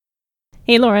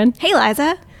Hey, Lauren. Hey,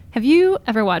 Liza. Have you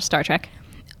ever watched Star Trek?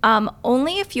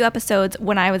 Only a few episodes.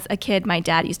 When I was a kid, my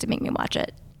dad used to make me watch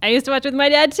it. I used to watch with my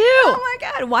dad, too. Oh,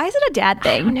 my God. Why is it a dad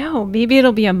thing? I don't know. Maybe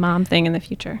it'll be a mom thing in the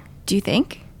future. Do you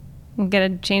think? We'll get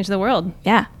to change the world.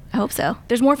 Yeah, I hope so.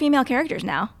 There's more female characters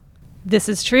now. This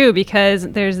is true because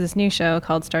there's this new show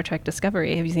called Star Trek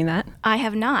Discovery. Have you seen that? I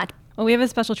have not. Well, we have a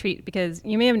special treat because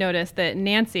you may have noticed that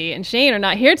Nancy and Shane are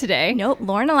not here today. Nope,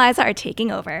 Lauren and Eliza are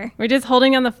taking over. We're just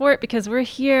holding on the fort because we're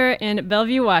here in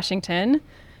Bellevue, Washington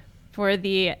for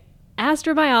the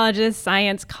Astrobiologist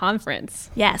Science Conference.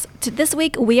 Yes, this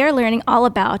week we are learning all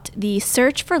about the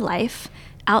search for life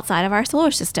outside of our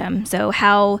solar system. So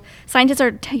how scientists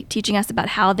are teaching us about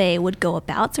how they would go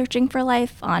about searching for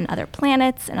life on other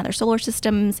planets and other solar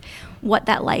systems, what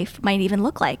that life might even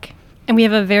look like. And we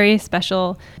have a very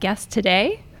special guest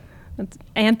today. That's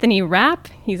Anthony Rapp.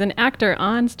 He's an actor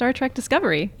on Star Trek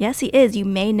Discovery. Yes, he is. You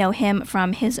may know him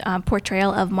from his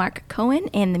portrayal of Mark Cohen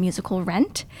in the musical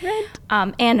Rent.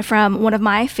 And from one of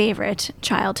my favorite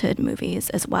childhood movies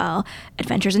as well,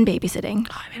 Adventures in Babysitting.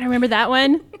 Oh, man, I remember that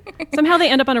one. Somehow they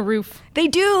end up on a roof. They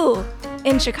do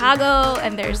in Chicago,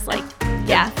 and there's like,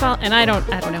 yeah. And I don't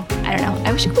know.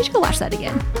 I wish we should go watch that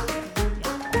again.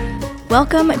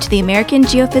 Welcome to the American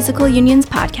Geophysical Union's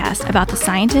podcast about the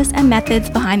scientists and methods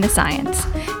behind the science.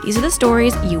 These are the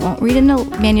stories you won't read in a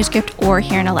manuscript or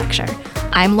hear in a lecture.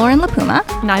 I'm Lauren LaPuma.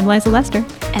 And I'm Liza Lester.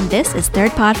 And this is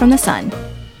Third Pod from the Sun.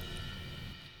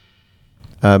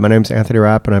 My name's Anthony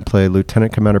Rapp, and I play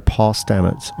Lieutenant Commander Paul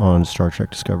Stamets on Star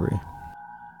Trek Discovery.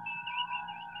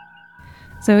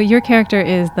 So your character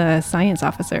is the science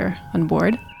officer on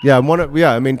board. Yeah,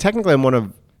 technically I'm one of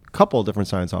a couple of different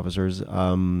science officers.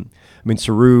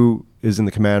 Saru is in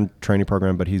the command training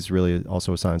program, but he's really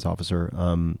also a science officer.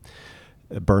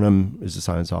 Burnham is a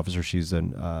science officer. She's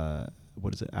an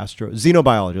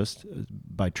xenobiologist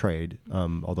by trade,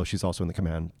 although she's also in the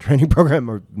command training program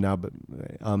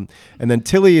and then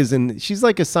Tilly she's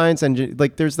like a science engineer.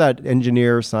 Like there's that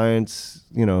engineer science,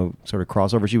 sort of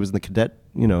crossover. She was in the cadet,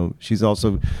 she's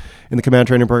also in the command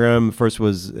training program. First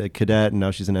was a cadet and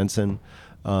now she's an ensign.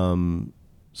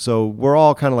 So we're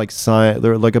all kind of like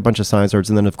they're like a bunch of science nerds.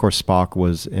 And then of course Spock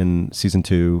was in season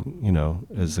 2,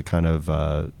 as a kind of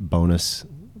bonus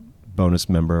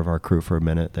member of our crew for a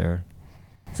minute there.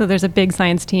 So there's a big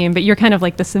science team, but you're kind of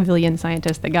like the civilian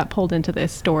scientist that got pulled into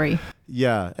this story.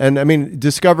 Yeah. And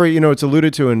Discovery, it's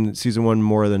alluded to in season 1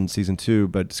 more than season 2,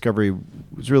 but Discovery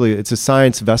was it's a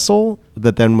science vessel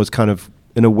that then was kind of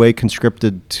in a way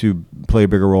conscripted to play a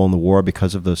bigger role in the war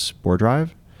because of the spore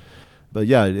drive. But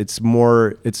yeah, it's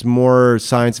more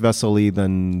science vessel-y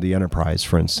than the Enterprise,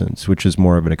 for instance, which is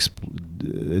more of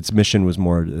its mission was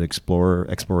more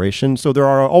exploration. So there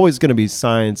are always going to be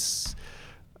science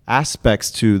aspects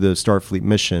to the Starfleet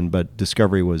mission, but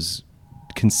Discovery was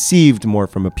conceived more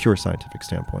from a pure scientific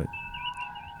standpoint.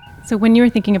 So when you were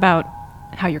thinking about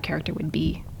how your character would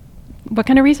be, what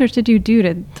kind of research did you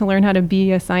do to learn how to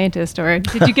be a scientist, or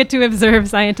did you get to observe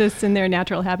scientists in their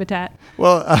natural habitat?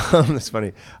 Well, that's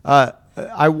funny.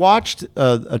 I watched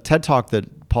a TED Talk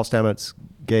that Paul Stamets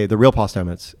gave, the real Paul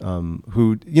Stamets,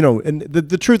 who, and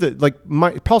the truth is, like,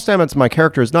 Paul Stamets, my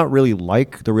character, is not really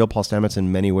like the real Paul Stamets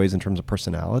in many ways in terms of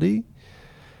personality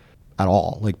at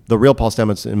all. Like, the real Paul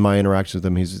Stamets, in my interactions with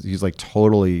him, he's like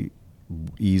totally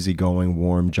easygoing,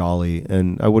 warm, jolly,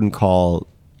 and I wouldn't call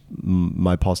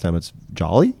my Paul Stamets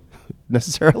jolly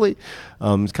necessarily.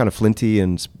 It's kind of flinty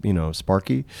and,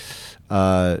 sparky.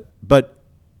 But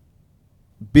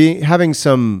having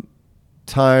some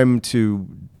time to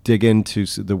dig into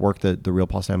the work that the real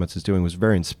Paul Stamets is doing was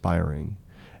very inspiring,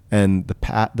 and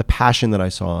the passion that I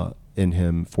saw in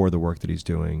him for the work that he's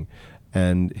doing,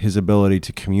 and his ability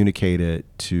to communicate it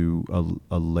to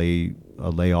a lay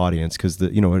audience, because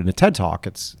in a TED Talk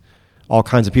it's all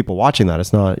kinds of people watching that.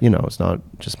 It's not it's not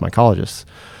just mycologists.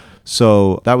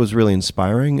 So that was really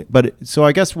inspiring. So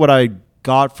I guess what I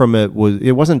got from it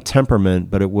wasn't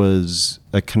temperament, but it was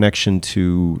a connection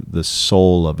to the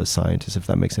soul of a scientist, if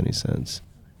that makes any sense.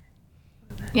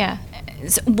 Yeah.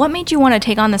 So what made you want to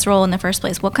take on this role in the first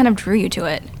place? What kind of drew you to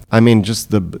it?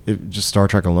 Just Star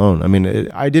Trek alone.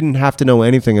 I didn't have to know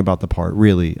anything about the part,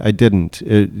 really. I didn't.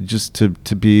 Just to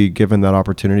be given that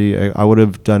opportunity, I would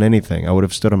have done anything. I would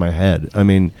have stood on my head.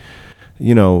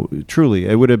 Truly,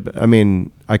 it would have.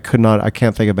 I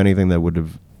can't think of anything that would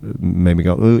have made me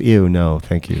go, ooh, ew, no,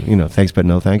 thank you. Thanks, but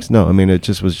no thanks. No, it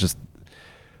just was just,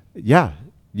 yeah,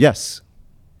 yes.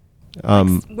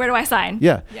 Where do I sign?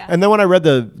 Yeah. And then when I read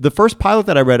the first pilot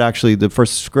that I read, actually, the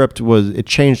first script it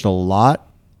changed a lot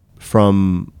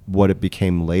from what it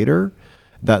became later.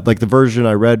 That, like, the version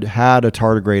I read had a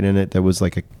tardigrade in it that was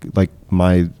like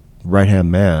my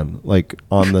right-hand man, like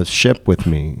on the ship with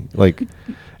me, like,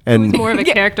 and More of a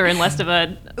character and less of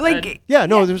a Like, yeah,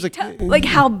 no, there was like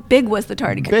how big was the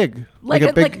tardigrade? big, Like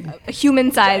a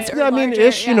human size. Or I mean, larger,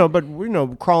 ish, yeah. but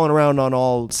crawling around on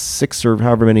all 6 or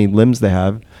however many limbs they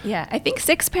have. Yeah, I think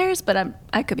 6 pairs, but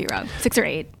I could be wrong. 6 or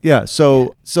 8. Yeah,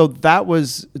 so that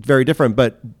was very different.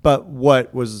 But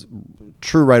what was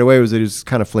true right away was that he was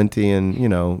kind of flinty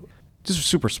and just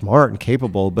super smart and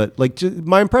capable. But like,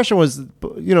 my impression was,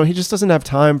 he just doesn't have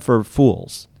time for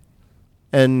fools,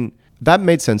 and that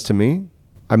made sense to me.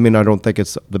 I mean, I don't think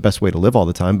it's the best way to live all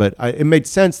the time, but it made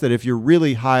sense that if you're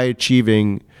really high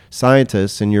achieving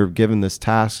scientists and you're given this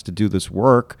task to do this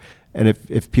work, and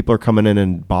if people are coming in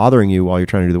and bothering you while you're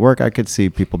trying to do the work, I could see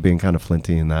people being kind of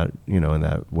flinty in that, in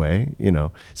that way,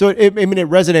 So it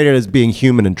resonated as being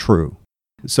human and true.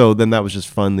 So then that was just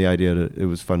fun. The idea it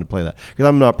was fun to play that, because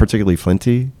I'm not particularly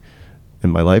flinty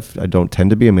in my life. I don't tend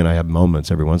to be. I mean, I have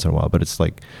moments every once in a while, but it's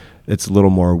like, it's a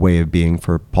little more way of being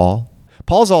for Paul.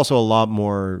 Paul's also a lot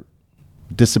more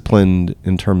disciplined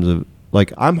in terms of,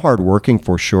 like, I'm hardworking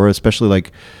for sure, especially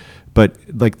but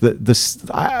like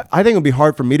I think it would be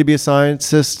hard for me to be a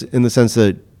scientist in the sense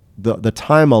that the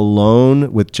time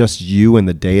alone with just you and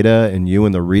the data and you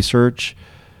and the research,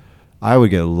 I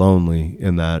would get lonely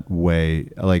in that way.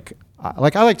 Like I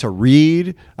like to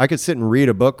read. I could sit and read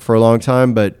a book for a long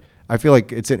time, but I feel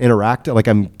like it's an interactive, like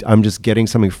I'm just getting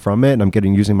something from it, and I'm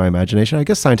using my imagination. I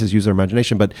guess scientists use their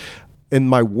imagination, but in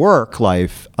my work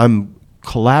life, I'm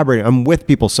collaborating. I'm with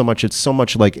people so much. It's so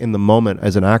much like in the moment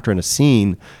as an actor in a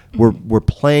scene, we're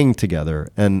playing together.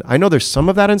 And I know there's some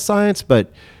of that in science, but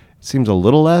it seems a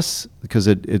little less because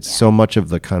it's so much of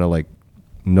the kind of like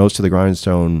nose to the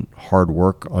grindstone hard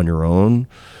work on your own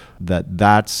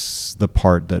that's the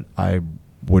part that I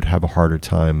would have a harder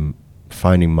time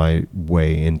finding my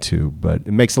way into. But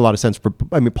it makes a lot of sense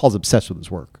Paul's obsessed with his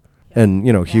work. And,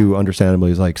 Hugh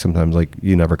understandably is like, sometimes like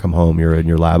you never come home, you're in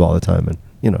your lab all the time. And,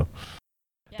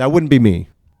 that wouldn't be me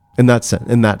in that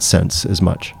sense as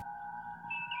much.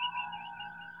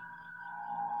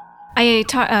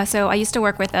 So I used to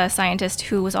work with a scientist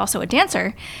who was also a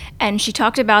dancer, and she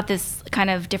talked about this kind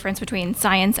of difference between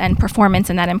science and performance,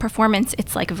 and that in performance,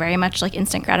 it's like very much like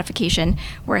instant gratification,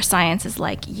 where science is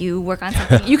like you work on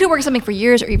something, you could work on something for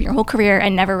years or even your whole career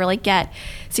and never really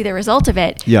see the result of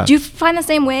it. Yeah. Do you find the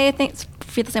same way,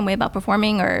 feel the same way about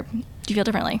performing, or do you feel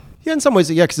differently? Yeah, in some ways,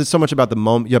 yeah, because it's so much about the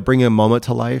moment, bringing a moment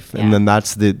to life, and then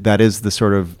that is the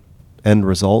sort of end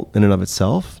result in and of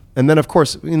itself. And then, of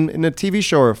course, in a TV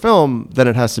show or a film, then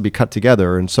it has to be cut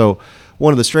together. And so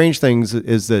one of the strange things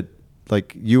is that,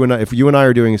 like, if you and I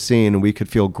are doing a scene and we could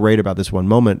feel great about this one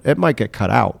moment, it might get cut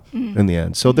out in the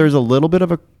end. So there's a little bit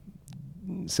of a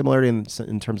similarity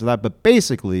in terms of that. But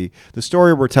basically, the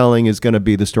story we're telling is going to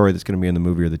be the story that's going to be in the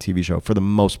movie or the TV show for the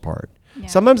most part. Yeah.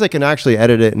 Sometimes they can actually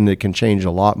edit it and it can change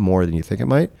a lot more than you think it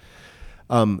might.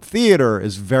 Theater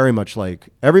is very much like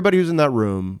everybody who's in that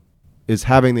room is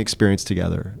having the experience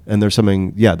together, and there's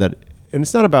something and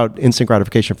it's not about instant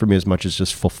gratification for me as much as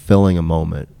just fulfilling a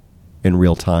moment in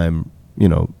real time,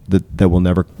 that will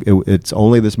never, it's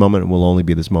only this moment and will only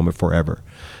be this moment forever.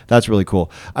 That's really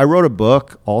cool. I wrote a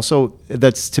book also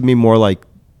that's to me more like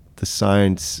the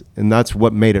science, and that's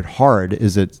what made it hard,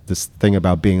 is it this thing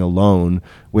about being alone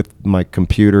with my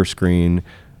computer screen,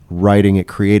 writing it,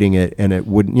 creating it, and it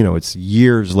wouldn't, it's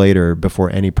years later before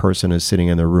any person is sitting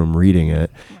in their room reading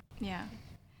it.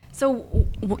 So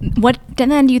what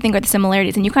then do you think are the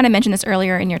similarities? And you kind of mentioned this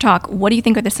earlier in your talk. What do you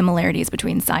think are the similarities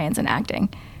between science and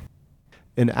acting?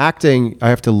 In acting, I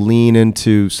have to lean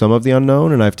into some of the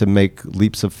unknown, and I have to make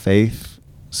leaps of faith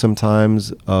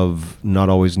sometimes of not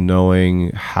always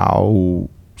knowing how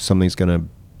something's going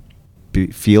to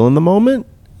feel in the moment.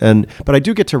 But I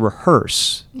do get to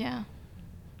rehearse. Yeah.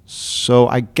 So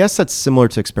I guess that's similar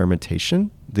to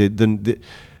experimentation.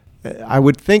 I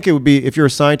would think it would be, if you're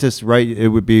a scientist, right, it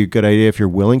would be a good idea if you're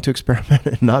willing to experiment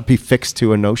and not be fixed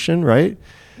to a notion, right?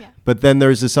 Yeah. But then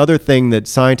there's this other thing that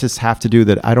scientists have to do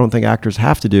that I don't think actors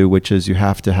have to do, which is you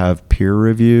have to have peer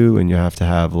review, and you have to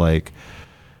have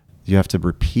you have to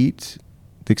repeat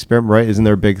the experiment, right? Isn't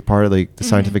there a big part of the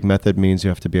scientific method means you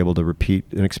have to be able to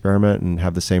repeat an experiment and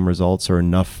have the same results, or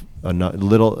enough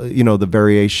little, the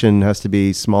variation has to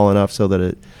be small enough so that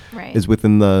it is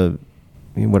within the,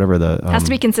 whatever the has to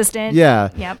be consistent. Yeah.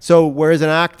 Yep. So whereas in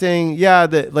acting,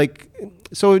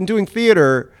 so in doing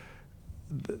theater,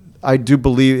 I do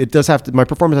believe it does have to, my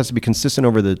performance has to be consistent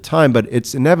over the time, but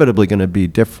it's inevitably going to be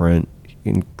different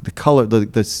in the color,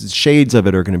 the shades of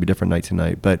it are going to be different night to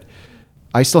night, but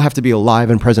I still have to be alive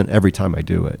and present every time I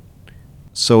do it.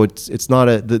 So it's not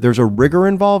there's a rigor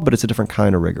involved, but it's a different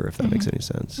kind of rigor, if that makes any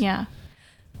sense. Yeah.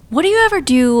 What do you ever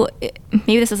do?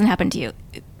 Maybe this doesn't happen to you.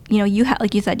 You know,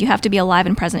 like you said, you have to be alive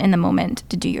and present in the moment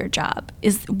to do your job.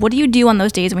 What do you do on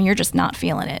those days when you're just not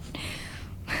feeling it?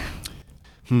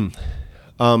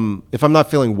 If I'm not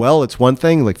feeling well, it's one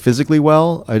thing, like physically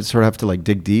well, I sort of have to like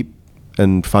dig deep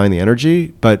and find the energy.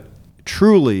 But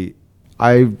truly,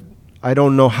 I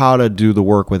don't know how to do the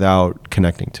work without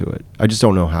connecting to it. I just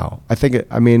don't know how. I think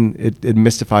it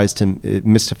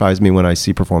mystifies me when I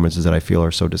see performances that I feel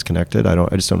are so disconnected. I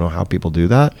just don't know how people do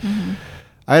that. Mm-hmm.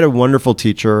 I had a wonderful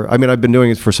teacher. I mean, I've been doing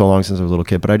it for so long since I was a little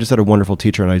kid, but I just had a wonderful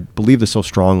teacher, and I believe this so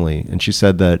strongly. And she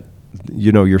said that,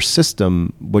 you know, your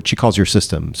system, what she calls your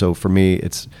system. So for me,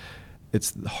 it's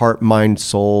heart, mind,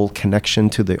 soul connection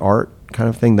to the art kind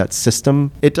of thing. That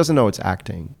system, it doesn't know it's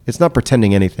acting. It's not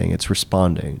pretending anything. It's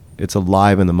responding. It's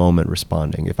alive in the moment,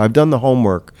 responding. If I've done the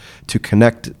homework to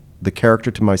connect the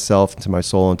character to myself, to my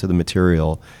soul, and to the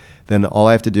material, then all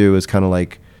I have to do is kind of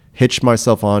like hitch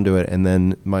myself onto it, and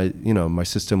then my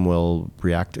system will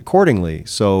react accordingly.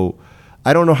 So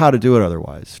I don't know how to do it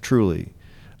otherwise, truly.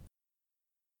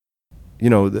 You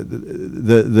know,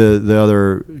 the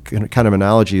other kind of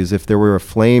analogy is if there were a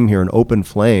flame here, an open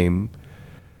flame,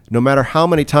 no matter how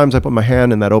many times I put my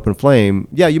hand in that open flame,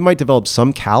 yeah, you might develop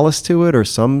some callus to it or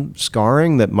some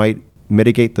scarring that might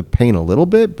mitigate the pain a little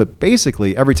bit, but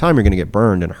basically every time you're going to get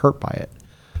burned and hurt by it.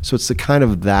 So it's the kind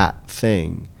of that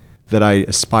thing that I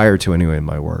aspire to anyway in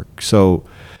my work. So,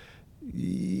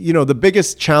 you know, the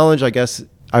biggest challenge, I guess,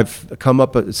 I've come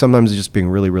up with sometimes is just being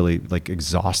really, really like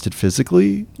exhausted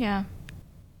physically. Yeah.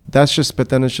 But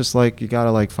then it's just like, you got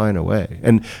to like find a way.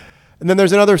 And then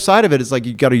there's another side of it. It's like,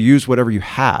 you got to use whatever you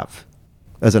have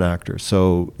as an actor.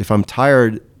 So if I'm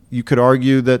tired, you could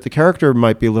argue that the character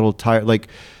might be a little tired. Like,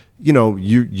 you know,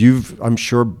 you've, I'm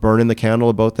sure, burning the candle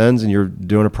at both ends, and you're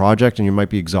doing a project and you might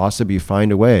be exhausted, but you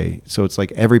find a way. So it's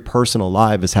like every person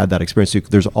alive has had that experience.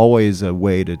 There's always a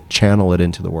way to channel it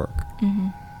into the work. Mm-hmm.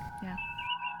 Yeah.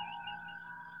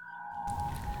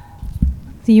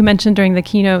 So you mentioned during the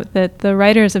keynote that the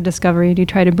writers of Discovery do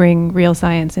try to bring real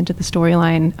science into the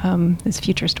storyline, this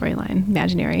future storyline,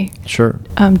 imaginary. Sure.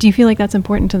 Do you feel like that's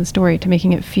important to the story, to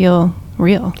making it feel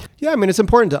real? Yeah, I mean, it's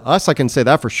important to us. I can say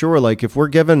that for sure. Like, if we're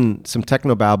given some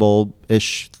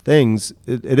technobabble-ish things,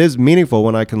 it is meaningful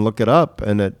when I can look it up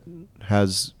and it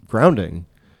has grounding.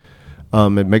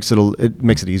 It makes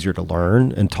it easier to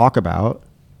learn and talk about,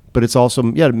 but it's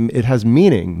also, it has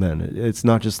meaning then. It's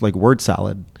not just like word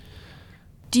salad.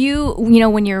 Do you know,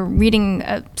 when you're reading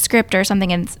a script or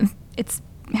something and it's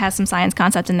has some science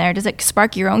concepts in there, does it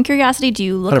spark your own curiosity? Do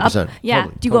you look 100%, up? Yeah.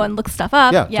 Totally, Do you go and look stuff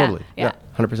up? Yeah, totally. Yeah,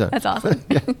 100%. That's awesome.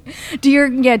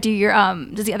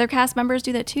 Does the other cast members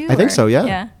do that too? I think so. Yeah.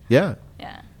 Yeah. Yeah.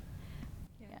 Yeah.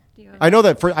 I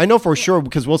know for sure,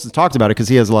 because Wilson talked about it, because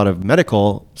he has a lot of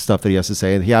medical stuff that he has to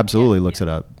say, and he absolutely looks it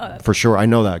up for sure. I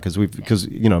know that because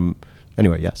you know.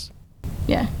 Anyway, yes.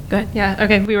 Yeah. Go ahead. Yeah.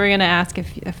 Okay. We were going to ask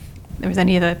if there was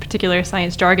any of the particular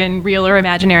science jargon, real or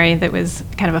imaginary, that was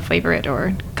kind of a favorite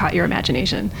or caught your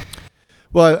imagination.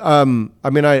 Well, I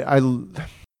mean,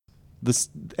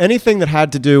 anything that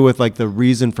had to do with like the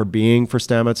reason for being for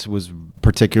Stamets was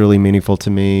particularly meaningful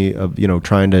to me. Of, you know,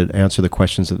 trying to answer the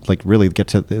questions that like really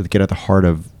get at the heart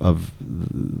of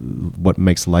what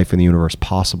makes life in the universe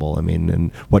possible. I mean,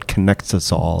 and what connects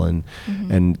us all, and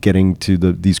and getting to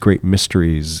these great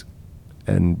mysteries,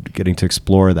 and getting to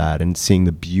explore that, and seeing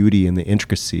the beauty and the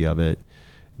intricacy of it.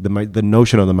 The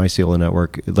notion of the mycelial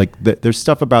network, like there's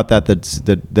stuff about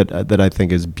that I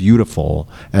think is beautiful,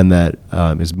 and that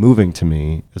is moving to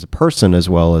me as a person, as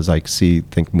well as I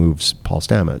think moves Paul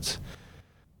Stamets.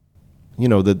 You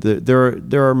know,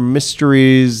 there are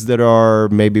mysteries that are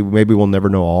maybe we'll never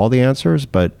know all the answers,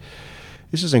 but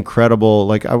it's just incredible.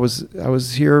 Like I was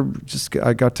here,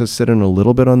 I got to sit in a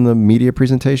little bit on the media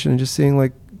presentation and just seeing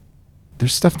like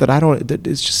there's stuff that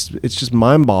it's just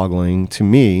mind-boggling to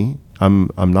me. I'm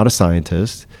not a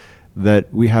scientist,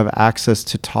 that we have access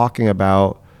to talking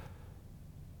about.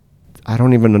 I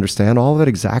don't even understand all of it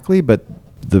exactly, but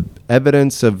the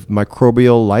evidence of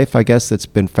microbial life, I guess, that's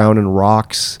been found in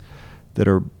rocks that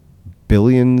are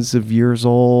billions of years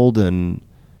old, and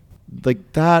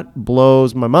like that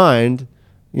blows my mind,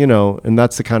 you know. And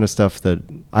that's the kind of stuff that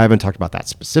I haven't talked about, that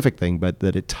specific thing, but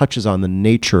that it touches on the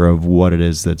nature of what it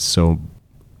is that's so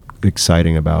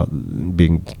exciting about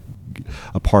being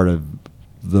a part of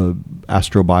the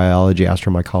astrobiology,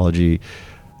 astromycology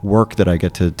work that I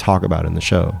get to talk about in the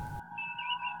show.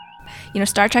 You know,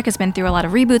 Star Trek has been through a lot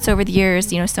of reboots over the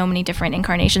years, you know, so many different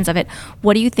incarnations of it.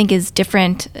 What do you think is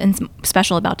different and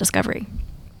special about Discovery?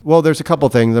 Well, there's a couple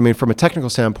things. I mean, from a technical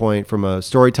standpoint, from a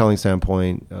storytelling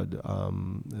standpoint,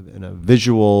 in a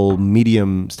visual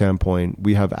medium standpoint,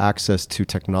 we have access to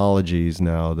technologies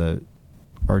now that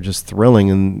are just thrilling.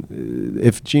 And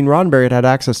if Gene Roddenberry had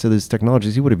access to these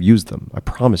technologies, he would have used them. I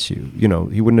promise you. You know,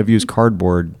 he wouldn't have used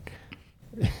cardboard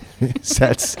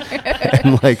sets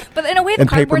and But in a way, the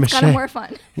cardboard's kind of more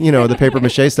fun. You know, the paper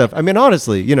mache stuff. I mean,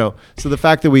 honestly, you know, so the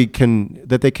fact that they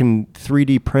can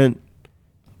 3D print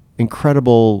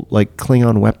incredible like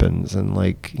Klingon weapons, and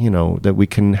like, you know, that we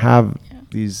can have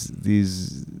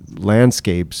these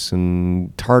landscapes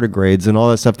and tardigrades and all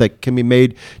that stuff that can be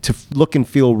made to look and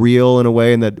feel real in a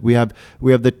way, and that we have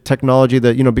the technology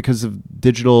that, you know, because of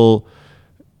digital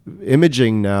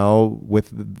imaging now with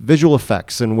visual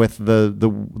effects and with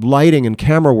the lighting and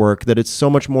camera work, that it's so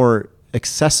much more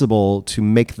accessible to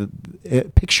make the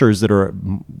pictures that are,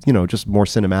 you know, just more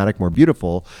cinematic, more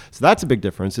beautiful. So that's a big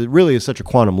difference. It really is such a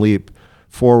quantum leap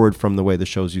forward from the way the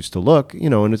shows used to look, you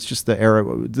know, and it's just the era,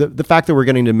 the fact that we're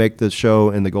getting to make the show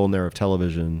in the golden era of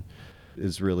television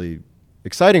is really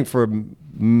exciting for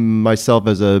myself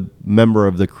as a member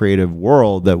of the creative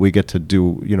world, that we get to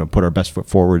do, you know, put our best foot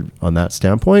forward on that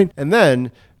standpoint. And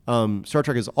then Star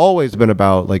Trek has always been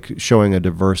about like showing a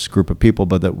diverse group of people,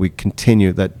 but that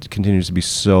continues to be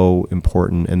so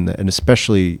important, and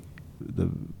especially the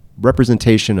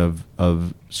representation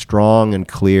of strong and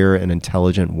clear and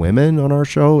intelligent women on our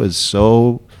show is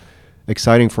so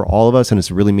exciting for all of us, and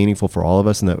it's really meaningful for all of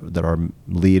us, and that our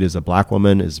lead is a black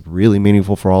woman is really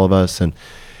meaningful for all of us. And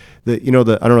I don't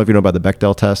know if you know about the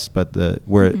Bechdel test, but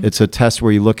it's a test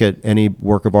where you look at any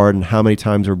work of art and how many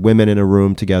times are women in a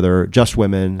room together, just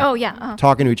women,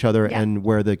 talking to each other, and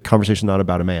where the conversation is not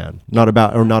about a man, not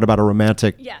about a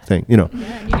romantic thing, you know.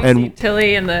 Yeah, and you see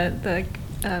Tilly and the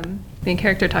main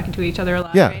character talking to each other a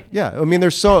lot. Yeah, right? yeah. I mean,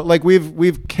 there's so like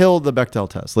we've killed the Bechdel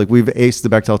test, like we've aced the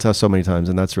Bechdel test so many times,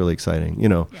 and that's really exciting, you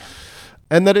know. Yeah.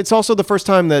 And that it's also the first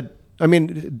time that, I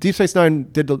mean, Deep Space Nine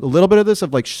did a little bit of this,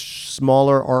 of like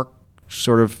smaller arc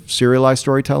sort of serialized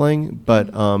storytelling, but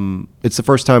it's the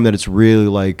first time that it's really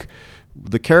like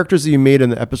the characters that you made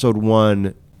in the episode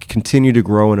 1 continue to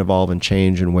grow and evolve and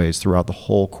change in ways throughout the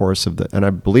whole course of and I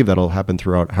believe that'll happen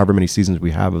throughout however many seasons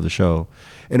we have of the show,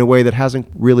 in a way that hasn't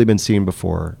really been seen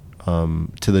before,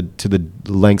 to the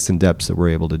lengths and depths that we're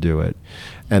able to do it.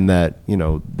 And that, you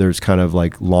know, there's kind of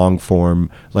like long form,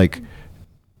 like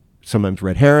sometimes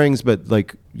red herrings, but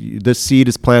like this seed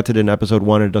is planted in episode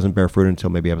 1 and it doesn't bear fruit until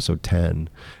maybe episode 10.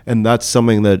 And that's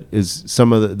something that is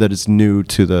that is new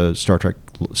to the Star Trek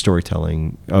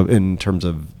storytelling in terms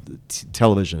of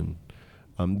television.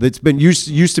 It's been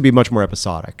used to be much more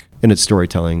episodic in its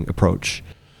storytelling approach.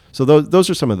 So those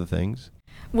are some of the things.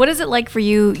 What is it like for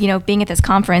you, you know, being at this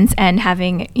conference and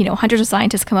having, you know, hundreds of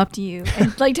scientists come up to you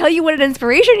and like tell you what an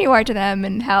inspiration you are to them,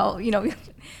 and how, you know,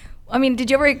 I mean,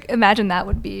 did you ever imagine that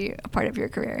would be a part of your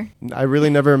career? I really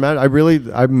never imagined.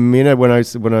 I mean it when I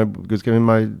was giving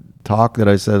my talk, that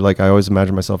I said, like, I always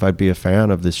imagined myself, I'd be a fan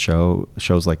of this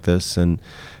shows like this, and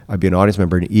I'd be an audience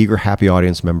member, an eager, happy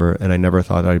audience member, and I never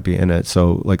thought I'd be in it.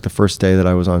 So like the first day that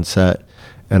I was on set,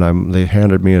 and they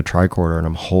handed me a tricorder, and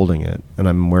I'm holding it, and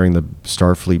I'm wearing the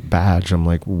Starfleet badge. I'm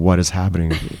like, what is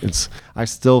happening? I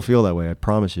still feel that way, I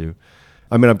promise you.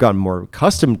 I mean, I've gotten more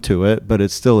accustomed to it, but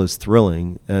it still is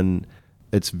thrilling, and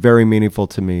it's very meaningful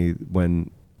to me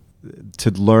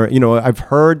to learn. You know, I've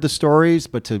heard the stories,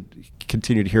 but to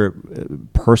continue to hear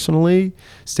it personally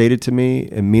stated to me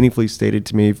and meaningfully stated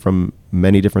to me from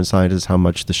many different scientists, how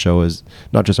much the show is,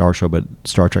 not just our show, but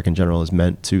Star Trek in general, is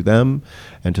meant to them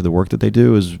and to the work that they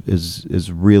do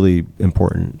is really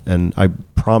important. And I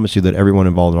promise you that everyone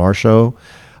involved in our show,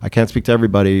 I can't speak to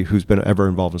everybody who's been ever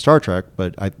involved in Star Trek,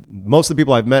 but most of the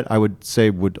people I've met, I would say,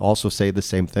 would also say the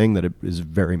same thing, that it is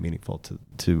very meaningful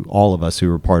to all of us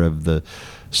who are part of the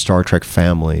Star Trek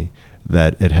family,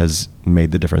 that it has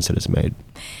made the difference it has made.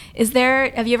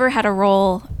 Have you ever had a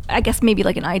role, I guess maybe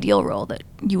like an ideal role, that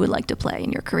you would like to play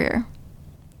in your career?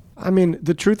 I mean,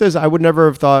 the truth is, I would never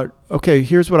have thought, okay,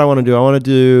 here's what I want to do. I want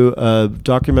to do a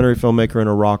documentary filmmaker in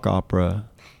a rock opera.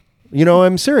 You know,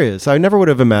 I'm serious. I never would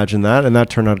have imagined that, and that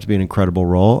turned out to be an incredible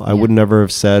role. I would never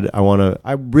have said,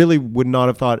 I really would not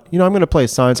have thought, you know, I'm going to play a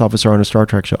science officer on a Star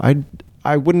Trek show.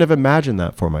 I wouldn't have imagined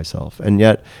that for myself, and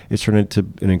yet it's turned into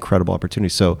an incredible opportunity.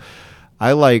 So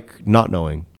I like not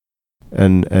knowing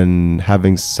and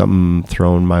having something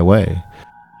thrown my way.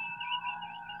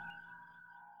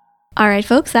 All right,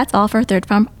 folks, that's all for Third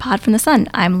Pod from the Sun.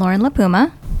 I'm Lauren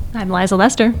LaPuma. I'm Liza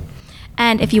Lester.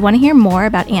 And if you want to hear more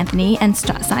about Anthony and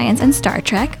science and Star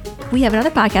Trek, we have another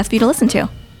podcast for you to listen to.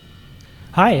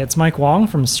 Hi, it's Mike Wong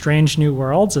from Strange New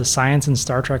Worlds, a science and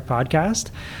Star Trek podcast.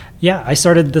 Yeah, I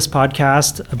started this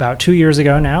podcast about 2 years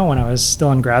ago now when I was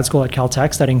still in grad school at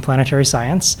Caltech studying planetary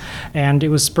science, and it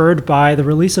was spurred by the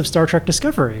release of Star Trek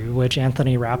Discovery, which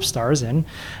Anthony Rapp stars in.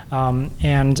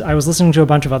 And I was listening to a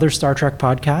bunch of other Star Trek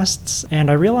podcasts, and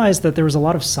I realized that there was a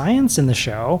lot of science in the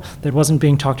show that wasn't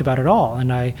being talked about at all.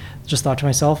 And I just thought to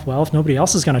myself, well, if nobody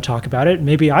else is going to talk about it,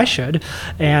 maybe I should.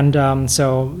 And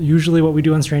so usually what we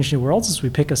do on Strange New Worlds is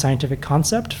we pick a scientific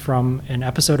concept from an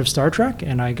episode of Star Trek,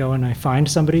 and I go and I find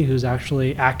somebody who's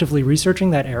actually actively researching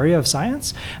that area of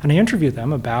science, and I interview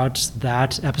them about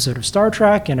that episode of Star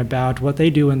Trek and about what they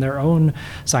do in their own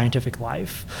scientific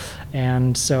life.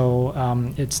 And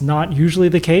so it's not usually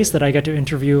the case that I get to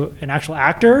interview an actual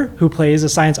actor who plays a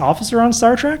science officer on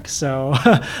Star Trek. So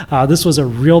this was a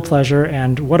real pleasure,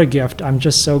 and what a gift. I'm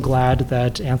just so glad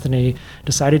that Anthony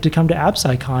decided to come to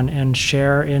AbSciCon and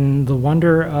share in the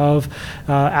wonder of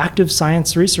active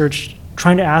science research,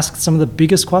 trying to ask some of the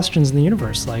biggest questions in the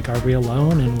universe, like, are we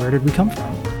alone and where did we come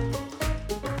from?